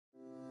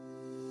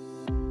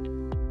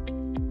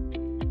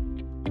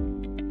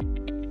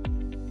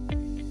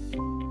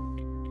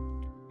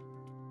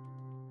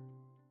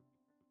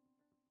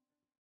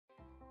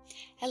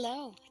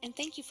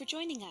Thank you for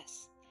joining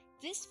us.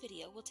 This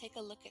video will take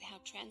a look at how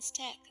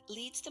Transtech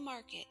leads the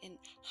market in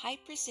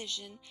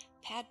high-precision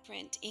pad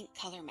print ink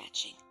color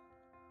matching.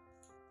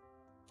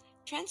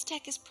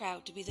 Transtech is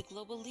proud to be the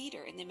global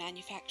leader in the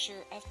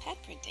manufacture of pad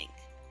print ink.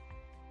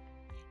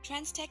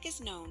 Transtech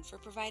is known for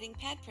providing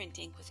pad print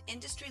ink with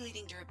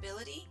industry-leading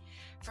durability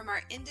from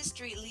our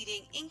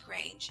industry-leading ink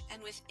range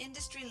and with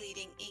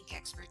industry-leading ink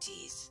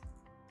expertise.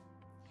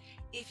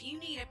 If you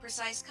need a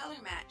precise color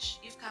match,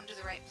 you've come to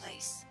the right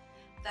place.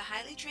 The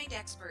highly trained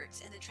experts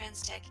in the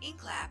Transtech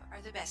Ink Lab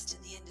are the best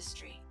in the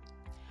industry.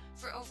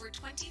 For over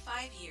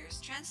 25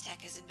 years,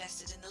 Transtech has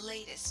invested in the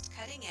latest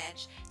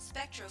cutting-edge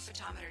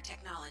spectrophotometer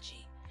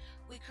technology.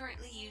 We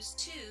currently use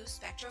 2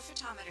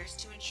 spectrophotometers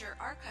to ensure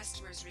our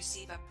customers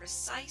receive a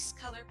precise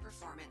color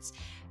performance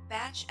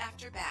batch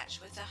after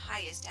batch with the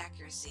highest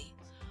accuracy.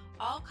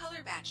 All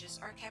color batches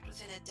are kept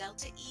within a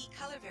delta E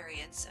color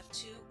variance of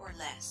 2 or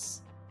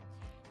less.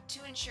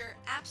 To ensure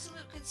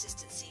absolute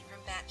consistency from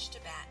batch to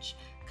batch,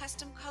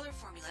 custom color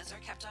formulas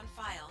are kept on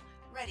file,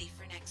 ready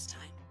for next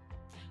time.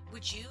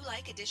 Would you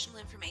like additional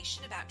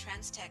information about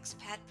Transtech's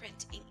pad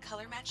print ink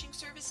color matching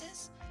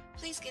services?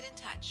 Please get in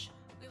touch.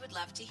 We would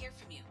love to hear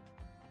from you.